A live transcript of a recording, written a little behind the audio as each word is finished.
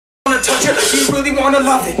wanna touch it, do you really wanna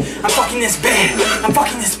love it? I'm fucking this bad, I'm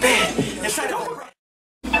fucking this bad. Inside of you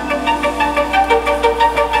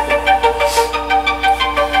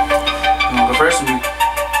wanna go first or me?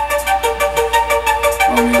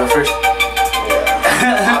 You want me to go first?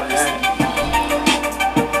 Yeah.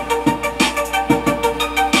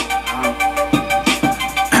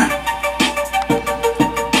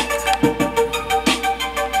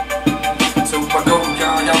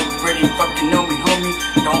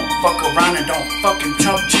 Don't fucking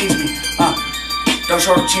chump change me, don't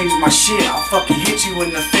short change my shit. I'll fucking hit you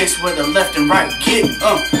in the face with a left and right kick,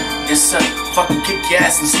 yes sir, fucking kick your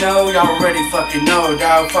ass in snow. Y'all already fucking know,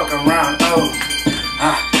 dog, fuck around,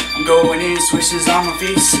 I'm going in, swishes on my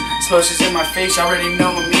face, splashes in my face. Y'all already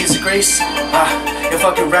know my music grace. Your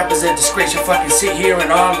fucking rap is a disgrace. You fucking sit here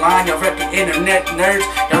and online, y'all rap the internet nerds.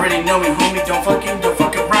 Y'all already know me, homie, don't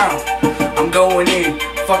fuck around. I'm going in,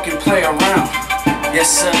 fucking play around.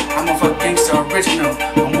 Yes sir, I'm a fuck gangster original.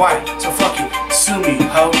 I'm white, so fuck it, sue me,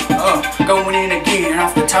 ho. Going in again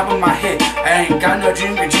off the top of my head. I ain't got no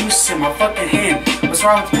drink or juice in my fucking hand. What's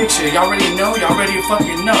wrong with the picture? Y'all already know, y'all already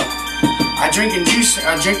fucking know. I drink and juice,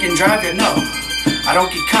 I drink and drive, you know. I don't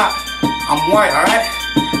get caught, I'm white, alright?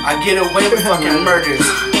 I get away with fucking murders.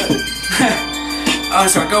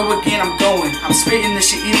 So I go again, I'm going. I'm spitting this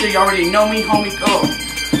shit either, you already know me, homie, go.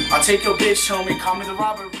 I'll take your bitch, homie, call me the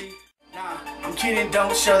robbery. I'm kidding,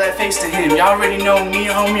 don't show that face to him. Y'all already know me,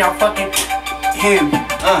 homie, I'm fucking him.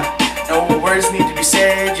 No words need to be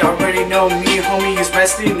said. Y'all already know me, homie, is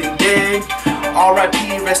resting and dead.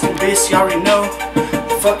 R.I.P. rest in peace, y'all already know.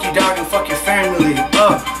 Fuck you, dog, and fuck your family.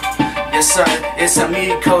 Yes sir, it's a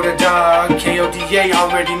me, Kota, dog. K-O-D-A, y'all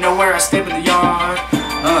already know where I step in the yard.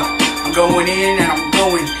 I'm going in and I'm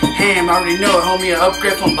going ham. I already know it, homie, an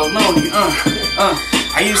upgrade from baloney.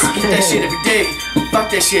 I used to eat that shit every day.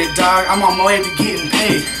 Fuck that shit, dog. I'm on my way to getting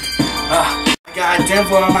paid. I got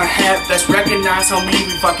Denver on my hat. Best recognize, homie.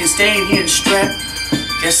 We fucking staying here in strap.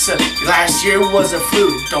 Yes, sir. Last year was a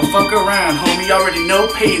fluke. Don't fuck around, homie. You already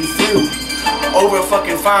know paying through. Over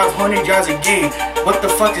fucking 500 yards a game. What the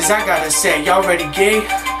fuck does I gotta say? Y'all already gay?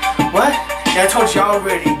 What? Yeah, I told you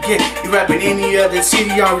already gay. You rapping any other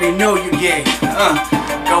city, you already know you gay.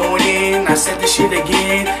 Going in, I said this shit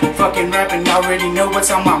again. Fucking rapping, y'all already know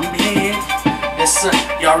what's on my hand. Yes sir,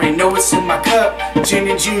 y'all already know what's in my cup. Gin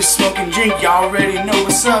and juice, smoking drink, y'all already know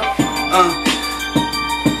what's up.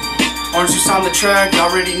 Orange juice on the track, y'all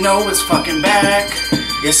already know it's fucking back.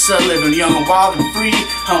 Yes sir, living young and wild and free.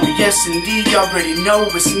 Homie, yes indeed, y'all already know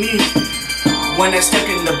it's me. When I step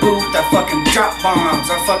in the booth, I fucking drop bombs.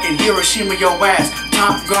 I fucking Hiroshima your ass,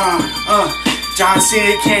 Top Gun. John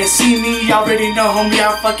Cena can't see me, you already know, homie,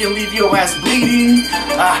 I'll fucking leave your ass bleeding.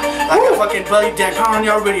 Like a fucking belly deck on, you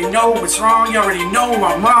already know what's wrong, you already know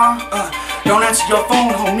I'm wrong. Don't answer your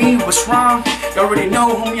phone, homie, what's wrong? You already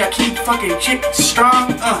know, homie, I keep fucking kick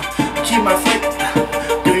strong. I keep my flick,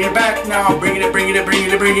 bring it back now, bring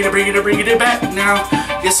it back now.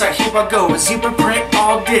 Yes, here I go, a zebra print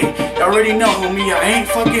all day. You already know, homie, I ain't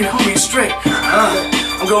fucking homie straight.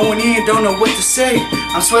 I'm going in, don't know what to say.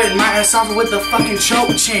 I'm sweating my ass off with the fucking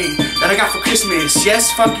choke chain that I got for Christmas.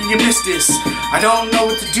 Yes, fucking you missed this. I don't know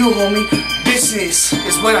what to do, homie. Business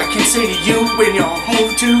is what I can say to you when you're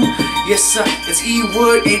home too. Yes, sir, it's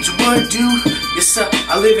E-Wood, Edgewood, dude. Yes, sir,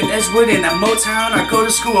 I live in Edgewood in a Motown. I go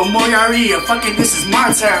to school in Moriarty, and fucking this is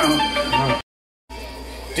my town.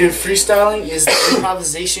 Dude, freestyling is the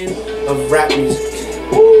improvisation of rap music.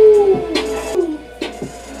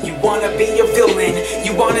 You wanna be a villain,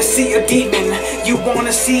 you wanna see a demon, you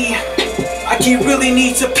wanna see like you really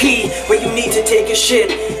need to pee, but you need to take a shit.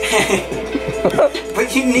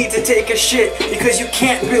 But you need to take a shit because you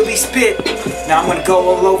can't really spit. Now I'm gonna go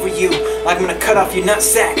all over you, like I'm gonna cut off your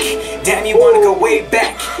nutsack. Damn, you wanna go way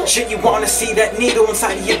back. Shit, you wanna see that needle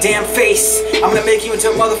inside of your damn face. I'm gonna make you into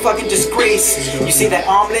a motherfucking disgrace. You see that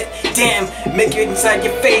omelet? Damn, make it inside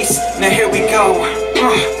your face. Now here we go.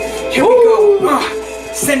 Here we go.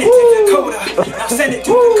 Send it to Dakota. Now send it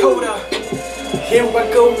to Dakota. Here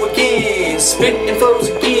I go again, spitting flows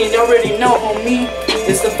again. You already know, homie,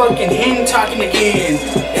 it's the fucking him talking again.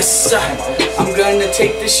 Yes, sir, I'm gonna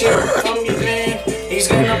take this shit from you, man. He's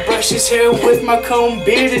gonna brush his hair with my comb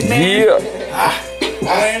bearded man. Yeah.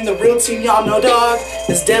 I am the real team, y'all know, dog.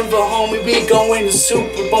 It's Denver, homie, we going to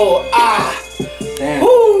Super Bowl. Damn.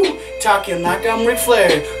 Woo! Talking like I'm Ric Flair.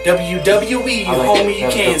 WWE, homie, you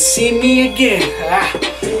can't see me again.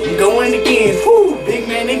 I'm going again. Woo! Big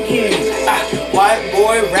man again. White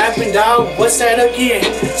boy rapping, dog. What's that again?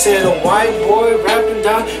 Said a white boy rapping,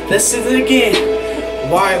 dog. Let's see it again.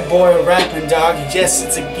 white boy rapping, dog. Yes,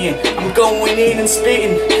 it's again. I'm going in and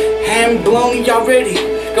spitting, hand blown already.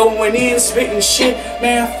 Going in spitting shit,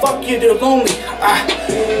 man. Fuck you, they're lonely.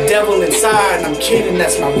 Devil inside, I'm kidding.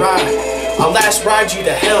 That's my ride. I'll last ride you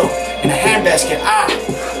to hell in a handbasket.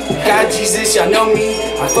 God Jesus, y'all know me.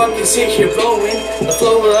 I fucking sit here blowing the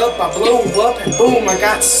flow up. I blow up and boom, I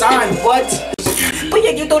got signed. What? But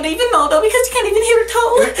yeah, you don't even know though because you can't even hear it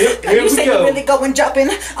tone. You say you're really going jumping.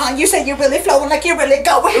 You say you're really flowing like you're really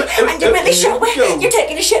going. And you're really showing. You're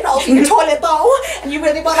taking the shit off your toilet bowl. And you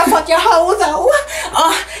really wanna fuck your hoe though.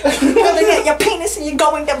 You really get your penis and you're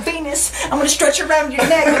going to Venus. I'm gonna stretch around your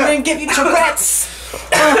neck and then give you Tourette's.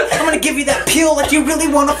 I'm gonna give you that peel like you really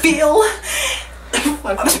wanna feel.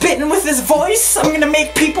 I'm spitting with this voice. I'm gonna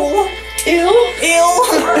make people ill.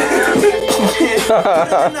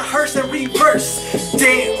 In a hearse and reverse.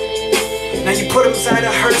 Damn. Now you put them inside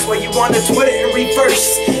a hearse while you wanna twist it in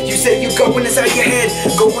reverse. You said you going inside your head,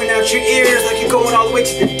 going out your ears like you're going all the way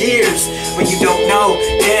to the deers. But you don't know.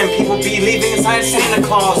 Damn, people be leaving inside Santa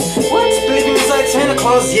Claus. What? Believing inside Santa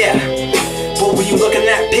Claus? Yeah. But when you look in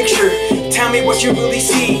that picture, tell me what you really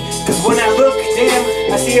see. Cause when I look,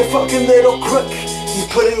 damn, I see a fucking little crook. He's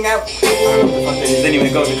putting out. I don't know what the fuck that is. Anyway,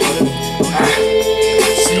 go Dakota.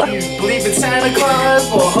 So you believe in Santa Claus?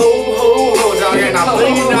 Well, ho, ho, ho, dog, and I'm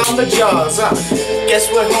bringing on the jaws. Guess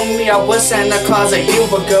what, homie? I was Santa Claus a year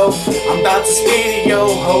ago. I'm about to spit it, yo,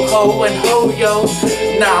 ho, ho, and ho, yo.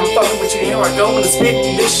 Nah, I'm fucking with you, here I go, and spit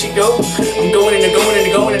this shit go. I'm going and going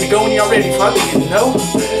and going and going, y'all ready, fucking know?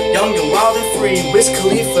 Young and wild and free, Wiz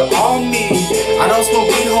Khalifa on me. I don't smoke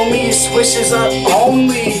weed, homie, it swishes up on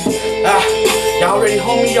me. Y'all ready,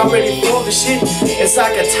 homie, y'all ready for the shit? It's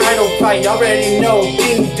like a title fight, y'all already know,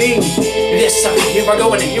 ding, ding. Yes, here I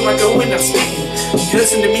go and I'm spitting. You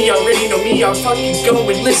listen to me, y'all already know me, y'all fucking go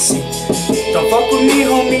and listen. Don't fuck with me,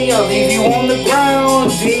 homie, I'll leave you on the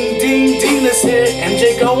ground. Ding, ding, ding, let's hit it,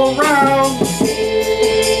 MJ go around.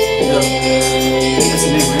 That's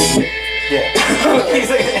the name, right? Yeah. He's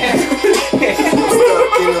like,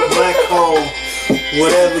 stuck in a black hole,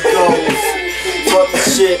 whatever goes. Fuck the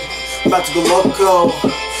shit, about to go loco.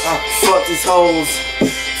 Fuck these hoes,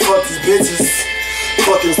 fuck these bitches,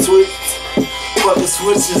 fucking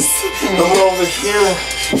switches. I'm over here,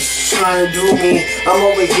 trying to do me. I'm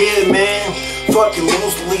over here, man, fucking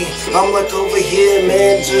loosely. I'm like over here,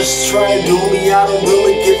 man, just trying to do me. I don't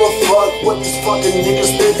really give a fuck what these fucking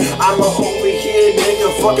niggas think. I'm over here,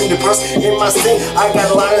 nigga, fucking depressed in my sink. I got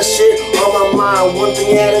a lot of shit on my mind, one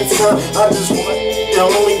thing at a time. I just want. The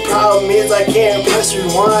only problem is I can't press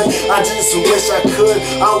rewind. I just wish I could.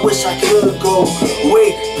 I wish I could go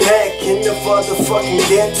way back in the motherfucking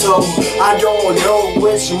ghetto. I don't know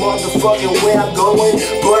which motherfucking way I'm going,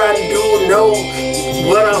 but I do know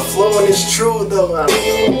what I'm flowing is true though. I don't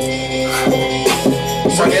know.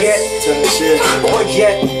 Forget.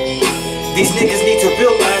 These niggas need to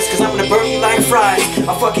realize, cause I'm gonna burn you like fries.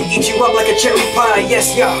 I'll fucking eat you up like a cherry pie,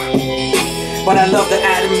 yes, y'all. But I love the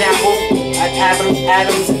Adam's apple.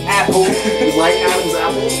 Adam's apple. You like Adam's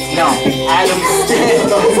apple? No, Adam's.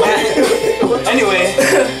 Anyway,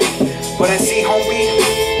 when I see homie,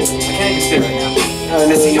 I can't even spit right now.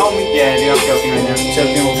 When I see homie, yeah, dude, I'm joking right now.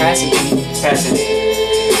 Joking, we'll pass it. Pass it.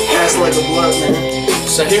 Pass like a blunt, man.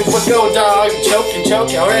 So here we go, dog. Choking.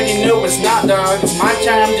 You already know it's not, dog. It's my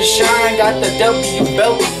time to shine. Got the W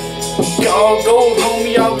belt. All gold,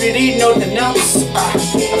 homie, already know the notes.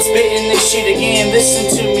 I'm spitting this shit again,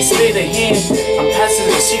 listen to me spit again. I'm passing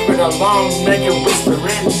the secret along, nigga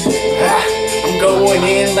whispering. I'm going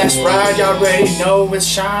in, let's ride, y'all already know it's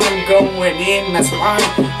shine. I'm going in, that's mine.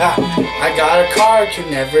 I got a car, can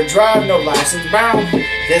never drive, no license bound.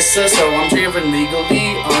 Yes sir, so I'm driven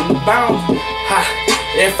legally unbound.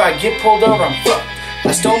 If I get pulled over, I'm fucked.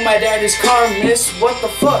 I stole my daddy's car, miss, what the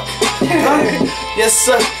fuck? Yes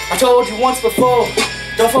sir, I told you once before.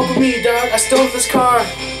 Don't fuck with me, dog, I stole this car.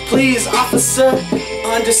 Please, officer,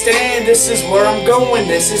 understand this is where I'm going,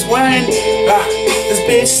 this is when this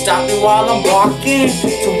bitch stopped me while I'm walking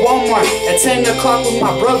to Walmart at 10 o'clock with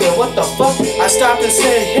my brother. What the fuck? I stopped and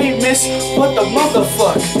said, hey miss, what the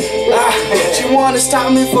motherfuck? She wanna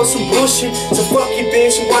stop me for some bullshit. So fuck you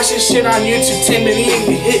bitch, watch this shit on YouTube, 10 million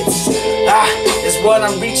hits. Is what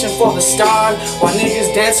I'm reaching for the stars. While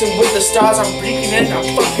niggas dancing with the stars, I'm breaking in, I'm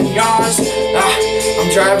fucking yards. I'm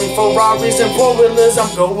driving for robberies and four-wheelers.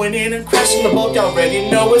 I'm going in and crashing the boat, y'all already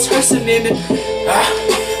know it's hearsing in it.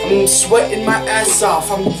 I'm sweating my ass off,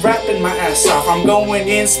 I'm rapping my ass off. I'm going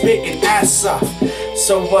in, spitting ass off.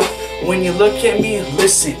 So when you look at me,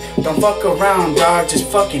 listen. Don't fuck around, dog, just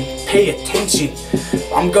fucking pay attention.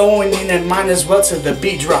 I'm going in and might as well to the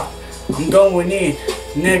beat drop. I'm going in,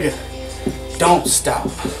 nigga. don't stop.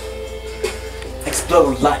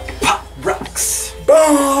 Explode like pop rocks. Boom!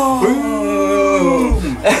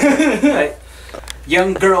 Right.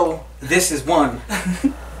 Young girl, this is one.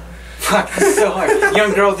 Fuck, this is so hard.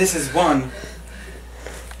 Young girl, this is one.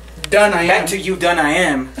 Done I am. Back to you, done I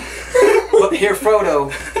am. But here,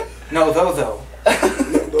 Frodo. No, though.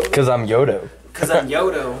 Cause I'm Yodo. Cause I'm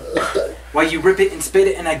Yodo. While you rip it and spit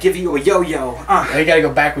it and I give you a yo-yo. You gotta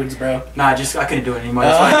go backwards, bro. Nah, I couldn't do it anymore.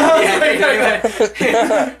 That's why.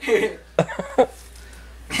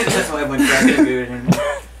 That's why I went back. I couldn't do it anymore.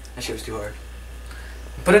 That shit was too hard.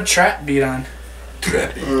 Put a trap beat on.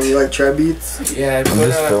 Trap beats. You like trap beats? Yeah, I'm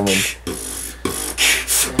just filming.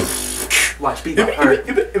 Watch, beat that. Alright.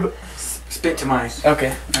 Spit to mine.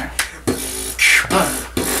 Okay, alright.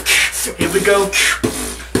 Here we go.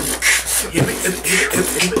 Here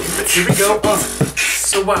we go.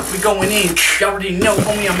 So what? We going in. Y'all already know,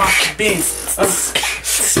 homie, I'm off the bin.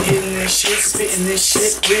 Spitting this shit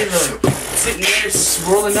with sitting there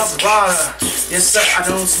rolling up water. Yes sir, I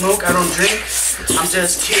don't smoke, I don't drink. I'm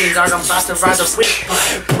just kidding, dog. I'm about to ride a whip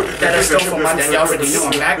that I stole from my dad. Y'all already know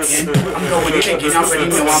I'm back in. I'm going in again. Y'all already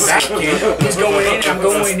know I'm back in. He's going in, I'm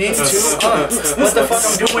going in too. What the fuck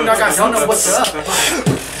I'm doing, dog? I don't know what's up.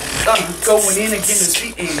 Going in again and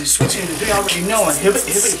speaking, switching. They already know I'm hit it.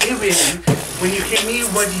 When you hear me,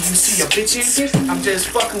 what do you see? A bitchin'? I'm just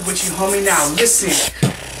fucking with you, homie. Now listen.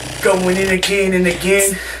 Going in again and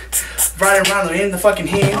again. Riding around in the fucking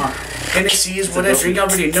hand. Hennessy is what I drink.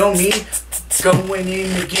 Already know me. Going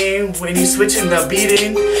in again when he's switching the beat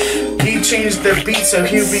in. He changed the beat, so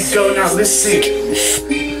here we go. Now listen.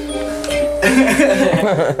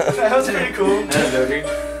 That was pretty cool.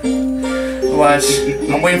 Watch.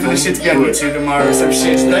 I'm waiting for this shit to get on YouTube tomorrow or some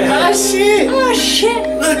shit. Like, oh shit! Oh shit!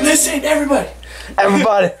 Look, listen, everybody!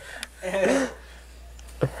 Everybody!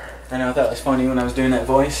 I know, I thought it was funny when I was doing that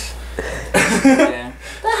voice. Yeah.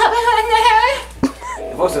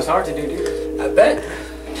 The voice was hard to do, dude. I bet.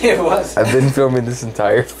 Yeah, it was. I've been filming this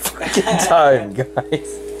entire fucking time, guys.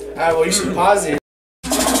 Alright, well, you should pause it.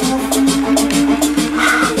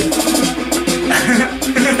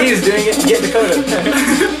 He was doing it to get Dakota.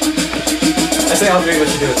 I say I'll do what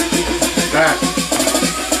you do. Alright.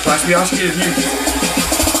 Watch me, I'll get it here.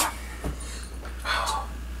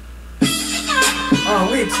 Oh,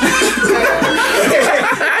 wait.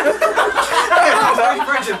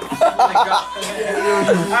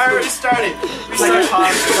 I already started. We started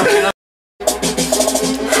pausing.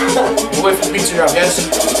 We'll wait for the beat to drop, yes?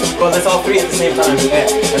 Well, that's all three at the same time. Yeah,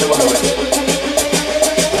 and then we'll go with it.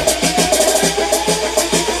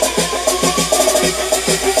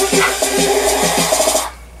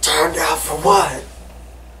 Turned out for what?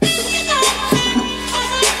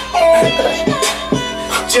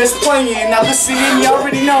 Just playing, now listen, you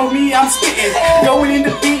already know me, I'm spitting. Going in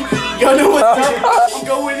the beat, y'all know what's up. I'm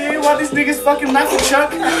going in while these niggas fucking laughing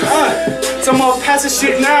Chuck. So I'm gonna pass this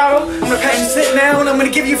shit now. I'm gonna pass this shit now and I'm gonna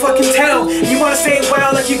give you fucking tell. You wanna say it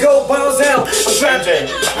well like you go balls out. I'm trapping.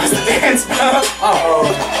 That's the dance, bro. Oh,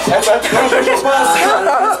 that's a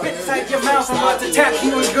spit inside your mouth, I'm about to tap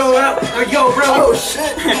you and go out. Yo, bro. Oh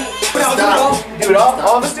shit. But I'll do it all. Do it all?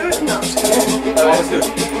 All of us do it? No, I'm just kidding. Alright, let's do it.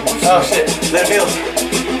 Oh shit. Let it build.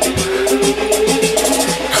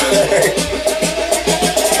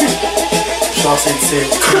 Shaw said sick.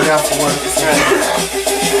 Turn down for what?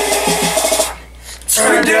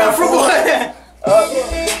 Turn down for what?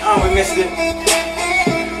 Oh, we missed it.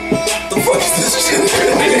 The fuck is this shit? You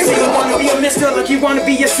say you wanna be a mister like you wanna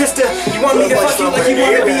be your sister. You want me to fuck you like you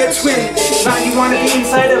wanna be a twin. Now you wanna be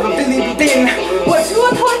inside of a Billy bin. What's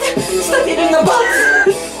your point? Stuck it in the box.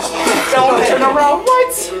 Don't turn around,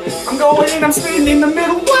 what? I'm going in, I'm spitting in the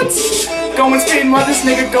middle, what? Going spitting while this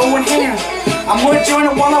nigga going ham. I'm with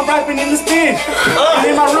joining while I'm rapping in the spin. I'm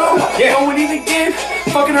in my room, going in again.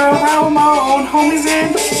 Fucking around with my own homies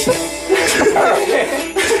in.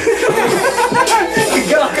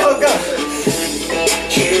 Go.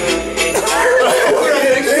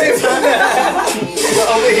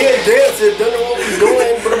 Over here dancing, don't know what we're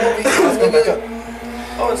doing, but let's go back up.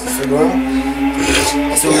 Oh, it's the one.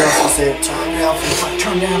 So we also said, turn down for what?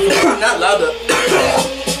 Turn down for what? Not louder.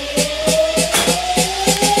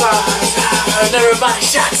 Everybody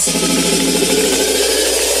shots.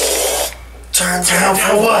 Turn down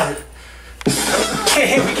for what?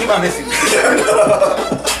 We keep on missing.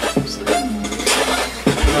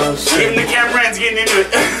 Oh shit. Getting the camera and's getting into it.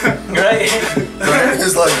 Right?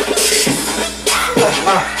 It's like,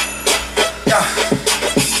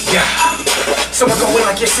 So we're going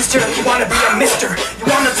like your sister. You wanna be a mister. You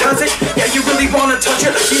wanna touch it? Yeah, you really wanna touch it.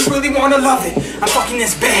 Like you really wanna love it. I'm fucking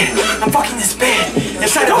this bed.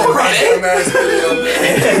 Inside of a rabbit.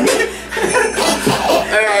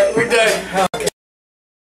 Alright, we're done.